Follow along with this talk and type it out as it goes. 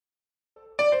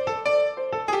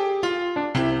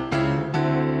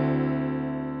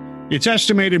It's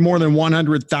estimated more than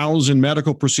 100,000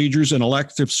 medical procedures and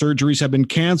elective surgeries have been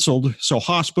canceled so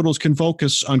hospitals can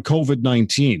focus on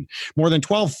COVID-19. More than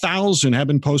 12,000 have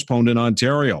been postponed in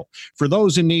Ontario. For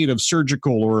those in need of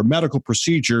surgical or a medical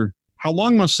procedure, how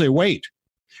long must they wait?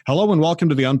 Hello and welcome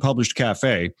to the Unpublished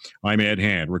Cafe. I'm Ed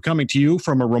Hand. We're coming to you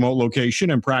from a remote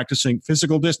location and practicing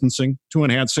physical distancing to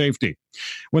enhance safety.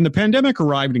 When the pandemic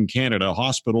arrived in Canada,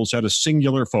 hospitals had a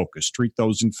singular focus: treat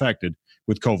those infected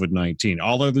with COVID-19.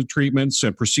 All other treatments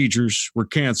and procedures were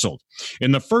canceled.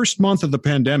 In the first month of the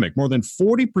pandemic, more than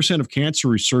 40% of cancer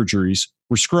surgeries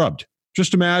were scrubbed.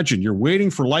 Just imagine you're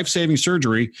waiting for life-saving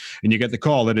surgery and you get the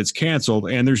call that it's canceled,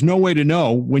 and there's no way to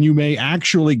know when you may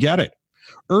actually get it.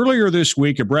 Earlier this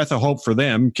week, a breath of hope for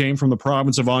them came from the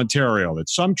province of Ontario that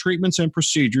some treatments and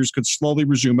procedures could slowly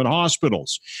resume at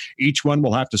hospitals. Each one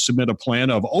will have to submit a plan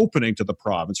of opening to the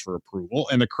province for approval,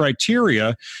 and the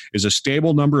criteria is a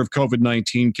stable number of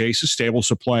COVID-19 cases, stable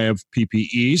supply of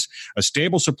PPEs, a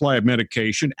stable supply of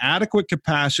medication, adequate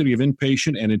capacity of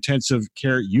inpatient and intensive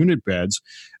care unit beds,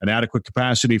 an adequate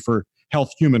capacity for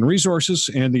health human resources,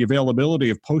 and the availability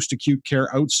of post-acute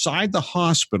care outside the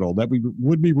hospital that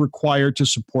would be required to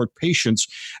support patients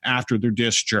after their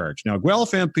discharge. Now,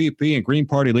 Guelph MPP and Green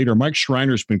Party leader Mike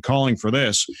Schreiner has been calling for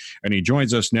this, and he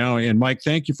joins us now. And Mike,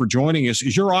 thank you for joining us.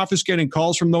 Is your office getting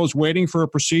calls from those waiting for a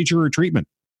procedure or treatment?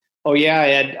 Oh, yeah,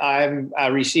 Ed. I'm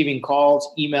receiving calls,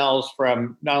 emails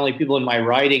from not only people in my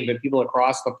riding, but people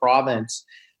across the province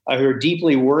who are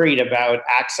deeply worried about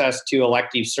access to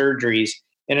elective surgeries,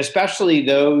 and especially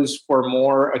those for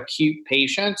more acute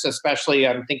patients. Especially,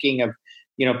 I'm thinking of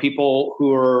people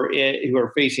who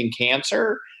are facing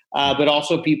cancer, but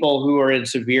also people who are in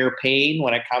severe pain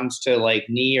when it comes to like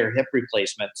knee or hip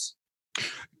replacements.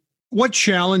 What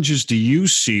challenges do you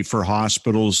see for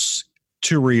hospitals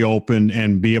to reopen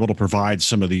and be able to provide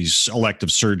some of these elective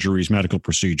surgeries, medical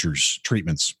procedures,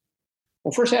 treatments?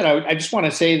 Well, first, Ed, I just want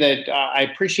to say that I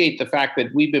appreciate the fact that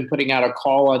we've been putting out a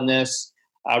call on this.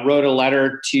 Wrote a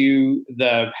letter to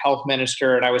the health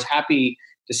minister, and I was happy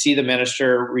to see the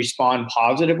minister respond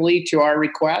positively to our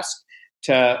request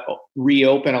to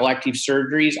reopen elective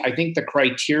surgeries. I think the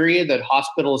criteria that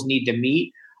hospitals need to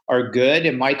meet are good.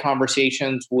 In my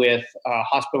conversations with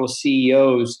hospital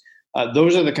CEOs,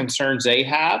 those are the concerns they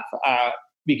have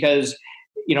because,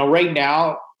 right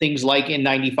now, things like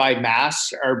N95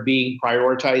 masks are being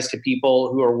prioritized to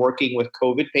people who are working with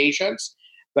COVID patients.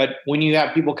 But when you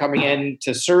have people coming in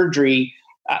to surgery,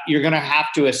 you're going to have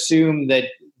to assume that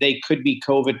they could be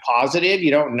COVID positive.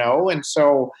 You don't know. And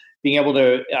so being able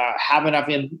to have enough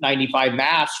N95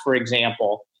 masks, for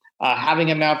example, having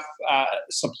enough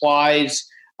supplies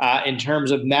in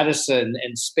terms of medicine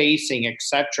and spacing, et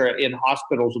cetera, in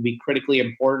hospitals will be critically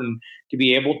important to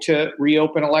be able to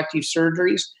reopen elective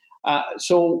surgeries.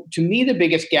 So to me, the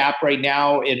biggest gap right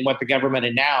now in what the government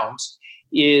announced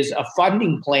is a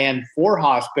funding plan for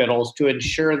hospitals to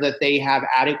ensure that they have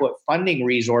adequate funding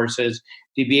resources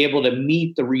to be able to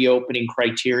meet the reopening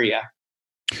criteria.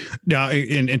 Now,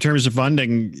 in terms of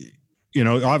funding,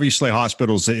 obviously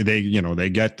hospitals, they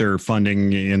get their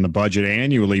funding in the budget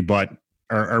annually, but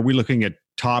are we looking at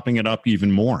topping it up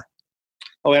even more?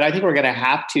 Oh, and I think we're going to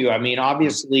have to. I mean,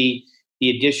 obviously,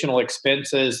 the additional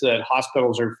expenses that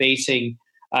hospitals are facing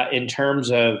in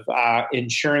terms of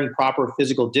ensuring proper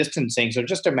physical distancing. So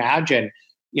just imagine,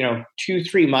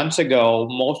 2-3 months ago,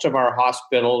 most of our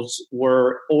hospitals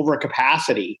were over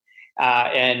capacity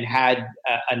and had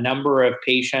a number of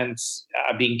patients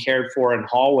being cared for in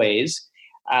hallways.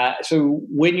 So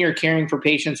when you're caring for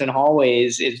patients in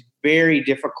hallways, it's very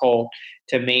difficult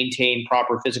to maintain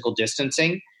proper physical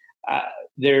distancing.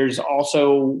 There's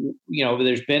also,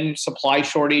 there's been supply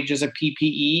shortages of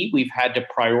PPE. We've had to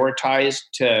prioritize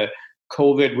to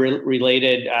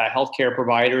COVID-related healthcare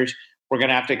providers. We're going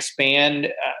to have to expand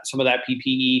some of that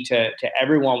PPE to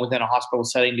everyone within a hospital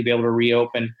setting to be able to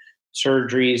reopen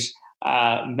surgeries,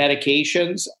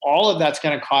 medications. All of that's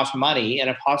going to cost money. And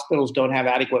if hospitals don't have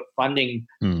adequate funding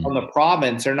from the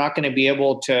province, they're not going to be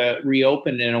able to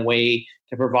reopen in a way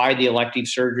to provide the elective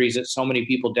surgeries that so many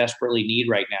people desperately need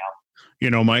right now.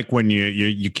 Mike, when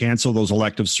you cancel those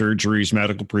elective surgeries,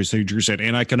 medical procedures,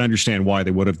 and I can understand why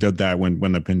they would have did that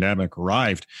when the pandemic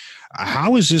arrived.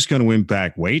 How is this going to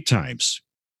impact wait times?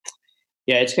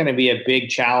 Yeah, it's going to be a big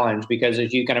challenge because,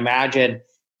 as you can imagine,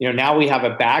 now we have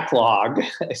a backlog.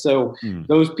 So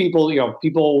those people,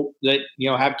 people that,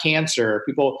 have cancer,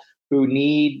 people who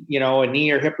need, a knee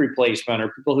or hip replacement, or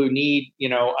people who need,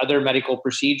 other medical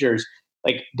procedures,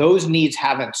 like those needs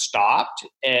haven't stopped.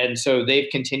 And so they've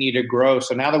continued to grow.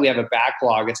 So now that we have a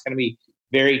backlog, it's going to be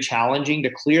very challenging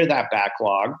to clear that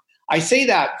backlog. I say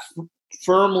that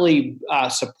firmly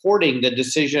supporting the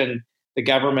decision the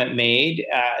government made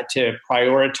to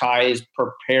prioritize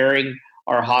preparing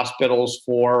our hospitals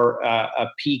for a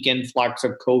peak influx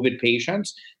of COVID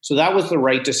patients. So that was the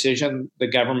right decision the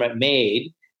government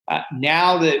made.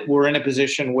 Now that we're in a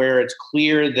position where it's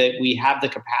clear that we have the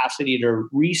capacity to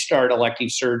restart elective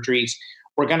surgeries,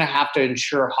 we're going to have to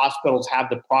ensure hospitals have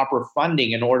the proper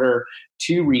funding in order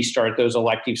to restart those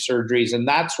elective surgeries. And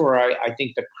that's where I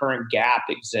think the current gap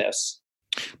exists.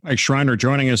 Mike Schreiner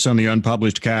joining us on the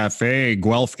Unpublished Cafe,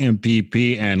 Guelph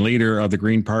MPP and leader of the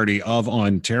Green Party of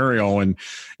Ontario. And,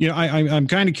 I'm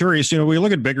kind of curious, we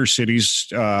look at bigger cities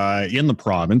in the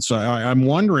province. I'm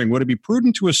wondering, would it be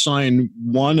prudent to assign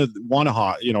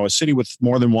a city with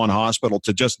more than one hospital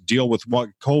to just deal with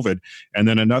COVID and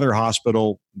then another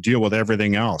hospital deal with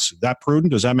everything else? Is that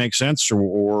prudent? Does that make sense?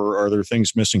 Or are there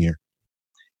things missing here?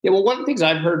 Yeah, well, one of the things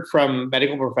I've heard from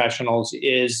medical professionals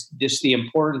is just the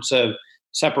importance of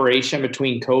separation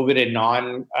between COVID and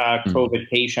non-COVID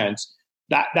patients.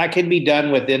 That can be done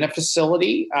within a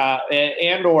facility,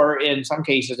 and or in some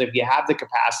cases, if you have the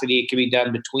capacity, it can be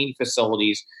done between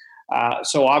facilities.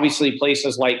 So obviously,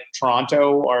 places like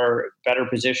Toronto are better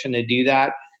positioned to do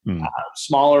that.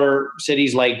 Smaller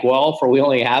cities like Guelph, where we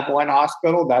only have one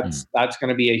hospital, that's going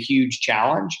to be a huge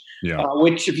challenge. Yeah.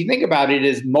 Which, if you think about it,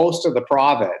 is most of the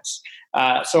province.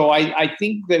 So I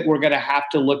think that we're going to have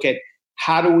to look at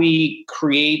how do we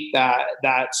create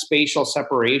that spatial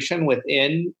separation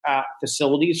within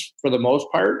facilities for the most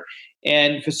part?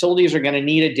 And facilities are going to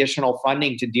need additional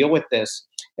funding to deal with this.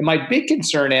 And my big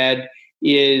concern, Ed,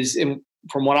 is,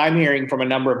 from what I'm hearing from a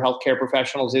number of healthcare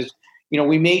professionals, is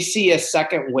we may see a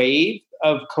second wave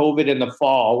of COVID in the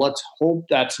fall. Let's hope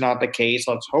that's not the case.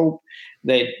 Let's hope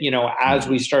that, as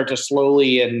we start to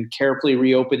slowly and carefully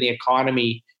reopen the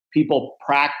economy, people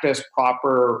practice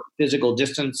proper physical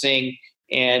distancing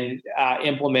and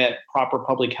implement proper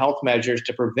public health measures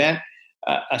to prevent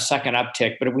a second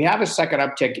uptick. But if we have a second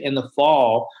uptick in the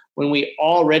fall, when we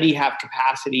already have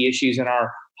capacity issues in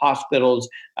our hospitals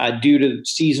due to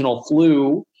seasonal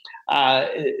flu,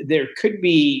 there could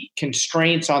be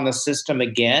constraints on the system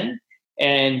again.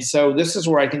 And so this is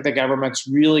where I think the government's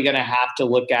really going to have to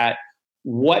look at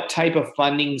what type of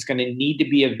funding is going to need to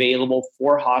be available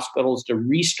for hospitals to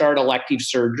restart elective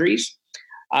surgeries,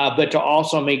 but to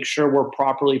also make sure we're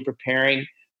properly preparing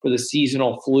for the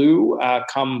seasonal flu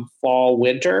come fall,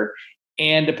 winter,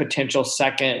 and a potential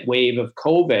second wave of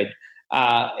COVID.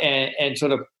 And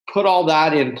sort of put all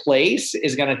that in place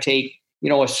is going to take,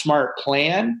 a smart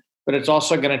plan, but it's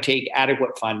also going to take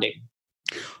adequate funding.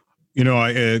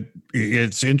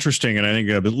 It's interesting, and I think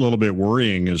a little bit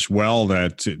worrying as well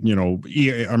that,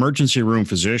 emergency room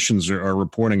physicians are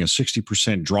reporting a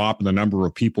 60% drop in the number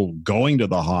of people going to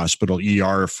the hospital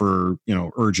ER for,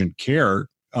 urgent care.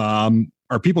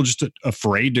 Are people just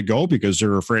afraid to go because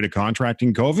they're afraid of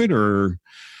contracting COVID, or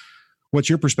what's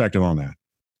your perspective on that?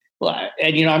 Well,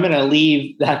 and I'm going to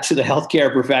leave that to the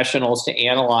healthcare professionals to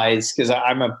analyze, because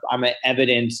I'm an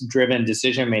evidence-driven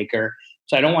decision maker.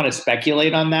 So I don't want to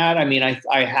speculate on that. I mean,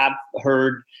 I have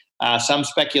heard some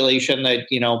speculation that,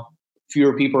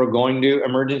 fewer people are going to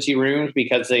emergency rooms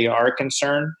because they are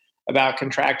concerned about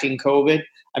contracting COVID.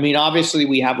 I mean, obviously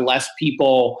we have less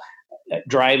people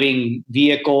driving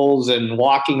vehicles and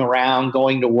walking around,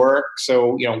 going to work.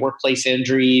 So, workplace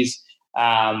injuries,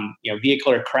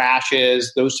 vehicular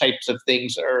crashes, those types of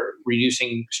things are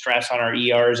reducing stress on our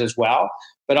ERs as well.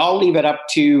 But I'll leave it up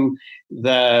to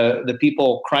the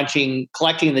people collecting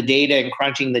the data and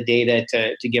crunching the data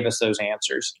to give us those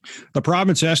answers. The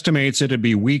province estimates it'd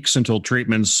be weeks until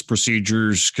treatments,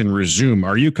 procedures can resume.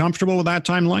 Are you comfortable with that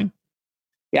timeline?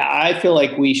 Yeah, I feel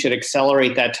like we should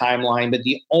accelerate that timeline, but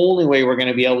the only way we're going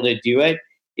to be able to do it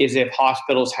is if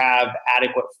hospitals have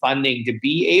adequate funding to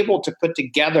be able to put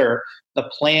together the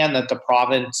plan that the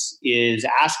province is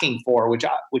asking for,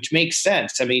 which makes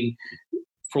sense. I mean,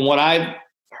 from what I've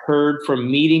heard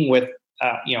from meeting with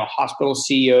hospital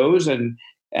CEOs and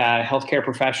healthcare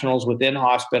professionals within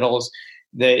hospitals,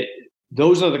 that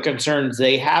those are the concerns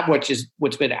they have,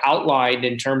 what's been outlined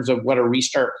in terms of what a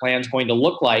restart plan is going to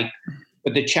look like.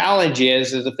 But the challenge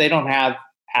is if they don't have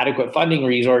adequate funding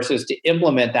resources to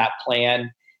implement that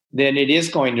plan, then it is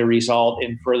going to result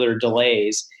in further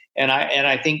delays. And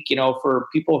I think, for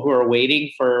people who are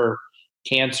waiting for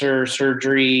cancer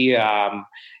surgery,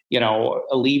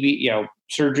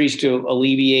 surgeries to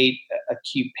alleviate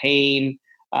acute pain,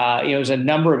 there's a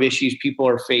number of issues people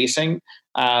are facing.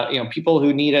 People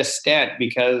who need a stent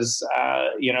because,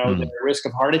 they're at risk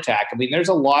of heart attack. I mean, there's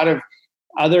a lot of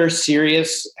other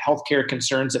serious healthcare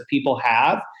concerns that people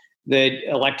have that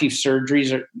elective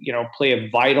surgeries play a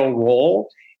vital role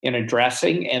in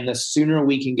addressing. And the sooner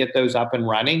we can get those up and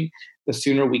running, the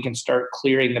sooner we can start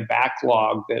clearing the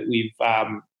backlog that we've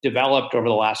developed over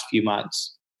the last few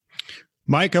months.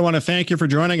 Mike, I want to thank you for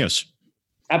joining us.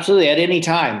 Absolutely, at any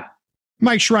time.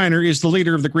 Mike Schreiner is the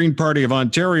leader of the Green Party of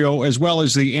Ontario, as well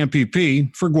as the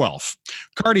MPP for Guelph.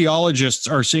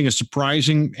 Cardiologists are seeing a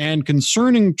surprising and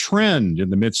concerning trend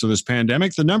in the midst of this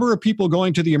pandemic. The number of people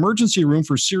going to the emergency room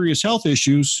for serious health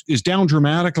issues is down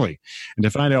dramatically. And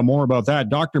to find out more about that,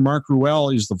 Dr. Mark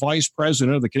Ruel is the vice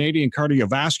president of the Canadian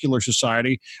Cardiovascular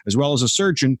Society, as well as a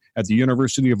surgeon at the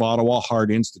University of Ottawa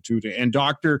Heart Institute. And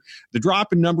doctor, the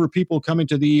drop in number of people coming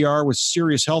to the ER with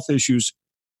serious health issues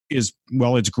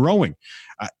it's growing.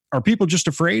 Are people just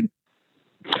afraid?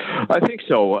 I think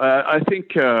so. I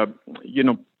think,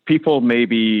 people may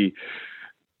be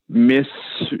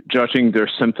misjudging their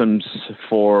symptoms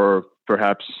for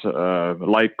perhaps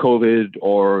like COVID,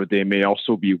 or they may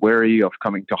also be wary of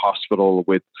coming to hospital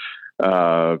with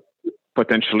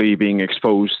potentially being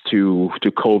exposed to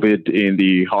COVID in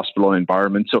the hospital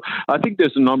environment. So I think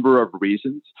there's a number of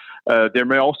reasons. There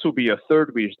may also be a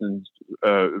third reason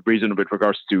with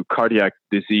regards to cardiac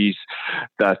disease,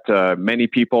 that many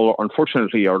people,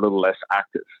 unfortunately, are a little less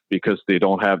active because they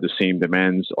don't have the same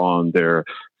demands on their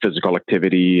physical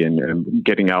activity and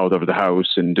getting out of the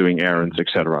house and doing errands,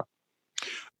 etc.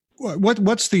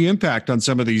 What's the impact on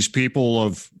some of these people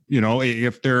of,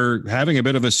 if they're having a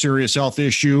bit of a serious health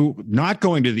issue, not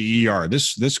going to the ER?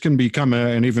 This can become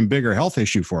an even bigger health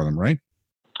issue for them, right?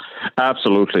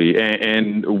 Absolutely.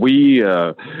 And we,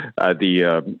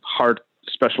 the heart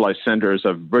specialized centers,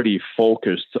 have really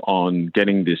focused on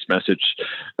getting this message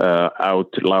out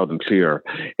loud and clear.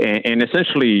 And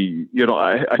essentially,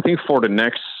 I think for the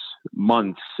next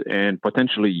months and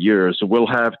potentially years, we'll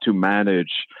have to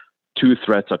manage two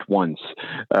threats at once.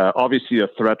 Obviously, a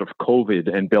threat of COVID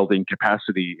and building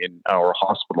capacity in our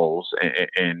hospitals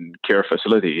and care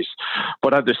facilities.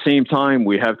 But at the same time,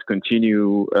 we have to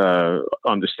continue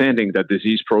understanding that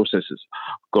disease processes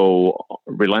go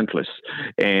relentless,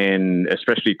 and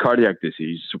especially cardiac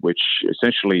disease, which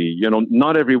essentially,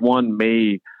 not everyone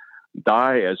may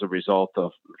die as a result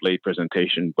of late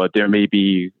presentation, but there may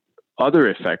be other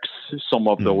effects. Some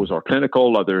of those are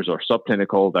clinical, others are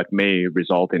subclinical, that may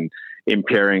result in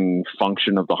impairing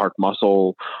function of the heart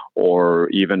muscle or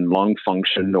even lung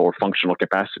function or functional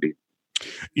capacity.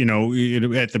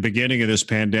 At the beginning of this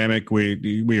pandemic,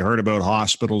 we heard about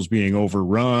hospitals being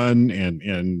overrun,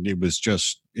 and it was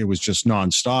just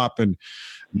nonstop. And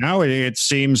now it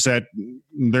seems that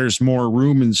there's more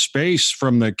room and space.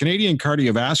 From the Canadian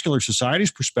Cardiovascular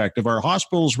Society's perspective, are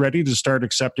hospitals ready to start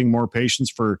accepting more patients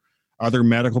for other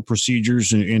medical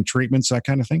procedures and treatments, that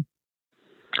kind of thing?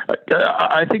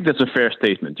 I think that's a fair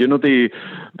statement.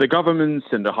 The governments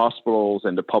and the hospitals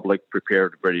and the public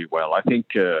prepared very well. I think,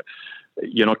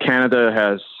 Canada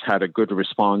has had a good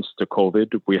response to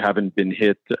COVID. We haven't been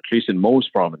hit, at least in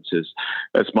most provinces,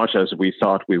 as much as we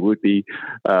thought we would be.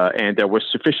 And there was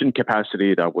sufficient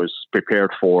capacity that was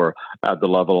prepared for at the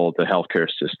level of the healthcare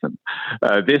system.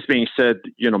 This being said,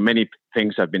 many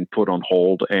things have been put on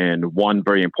hold. And one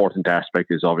very important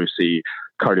aspect is obviously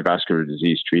cardiovascular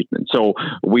disease treatment. So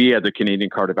we at the Canadian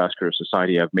Cardiovascular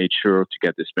Society have made sure to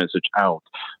get this message out.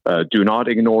 Do not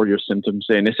ignore your symptoms.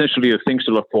 And essentially the things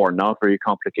to look for are not very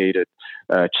complicated.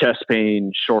 Chest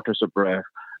pain, shortness of breath,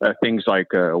 things like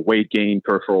weight gain,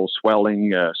 peripheral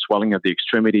swelling, swelling of the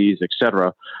extremities,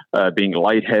 etc., being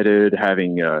lightheaded,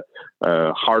 having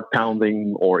heart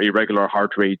pounding or irregular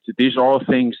heart rate. These are all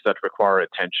things that require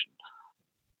attention.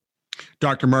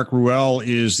 Dr. Mark Ruel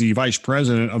is the vice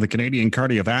president of the Canadian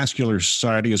Cardiovascular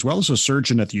Society, as well as a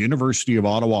surgeon at the University of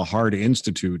Ottawa Heart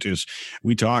Institute. As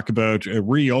we talk about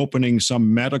reopening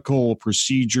some medical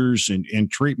procedures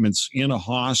and treatments in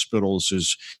hospitals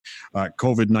as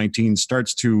COVID-19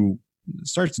 starts to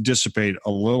dissipate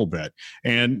a little bit.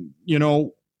 And,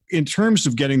 in terms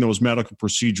of getting those medical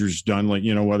procedures done, like,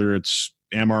 whether it's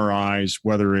MRIs,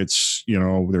 whether it's,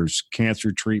 there's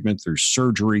cancer treatment, there's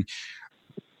surgery,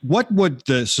 what would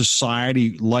the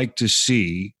society like to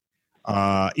see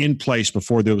in place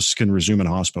before those can resume in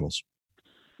hospitals?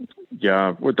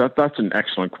 Yeah, well, that's an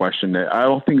excellent question. I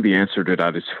don't think the answer to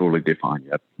that is fully defined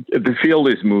yet. The field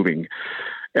is moving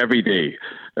every day,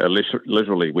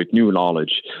 literally with new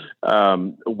knowledge.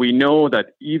 We know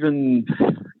that even,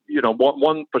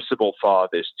 one possible thought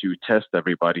is to test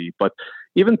everybody, but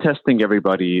even testing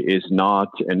everybody is not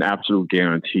an absolute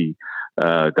guarantee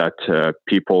that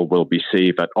people will be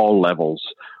safe at all levels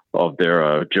of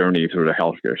their journey through the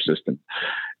healthcare system.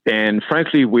 And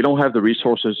frankly, we don't have the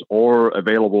resources or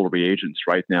available reagents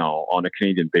right now on a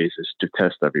Canadian basis to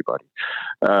test everybody.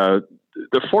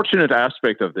 the fortunate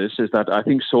aspect of this is that I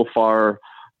think so far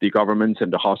the governments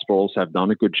and the hospitals have done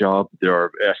a good job. There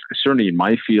are, certainly in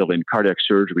my field in cardiac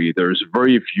surgery, there's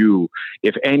very few,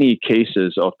 if any,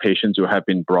 cases of patients who have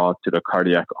been brought to the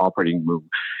cardiac operating room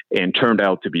and turned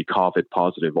out to be COVID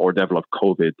positive or developed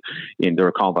COVID in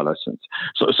their convalescence.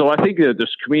 So I think the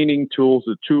screening tools,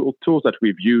 the tools that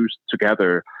we've used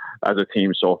together as a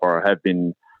team so far have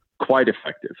been quite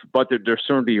effective, but there's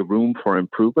certainly room for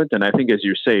improvement. And I think, as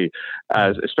you say,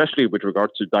 especially with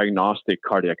regards to diagnostic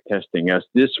cardiac testing, as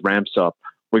this ramps up,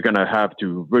 we're going to have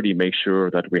to really make sure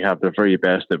that we have the very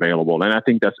best available. And I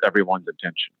think that's everyone's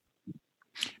intention.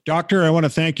 Doctor, I want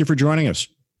to thank you for joining us.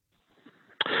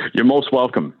 You're most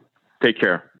welcome. Take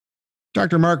care.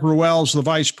 Dr. Marc Ruel is the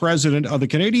Vice President of the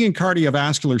Canadian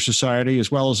Cardiovascular Society, as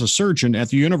well as a surgeon at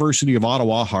the University of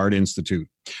Ottawa Heart Institute.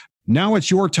 Now it's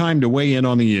your time to weigh in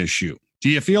on the issue. Do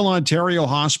you feel Ontario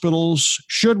hospitals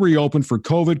should reopen for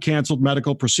COVID-canceled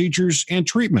medical procedures and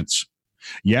treatments?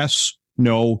 Yes,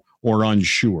 no, or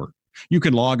unsure. You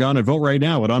can log on and vote right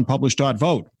now at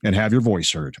unpublished.vote and have your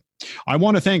voice heard. I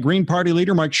want to thank Green Party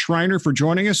leader Mike Schreiner for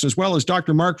joining us, as well as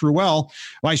Dr. Marc Ruel,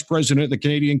 Vice President of the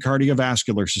Canadian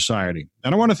Cardiovascular Society.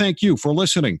 And I want to thank you for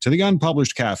listening to the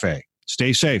Unpublished Cafe.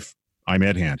 Stay safe. I'm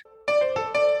Ed Hand.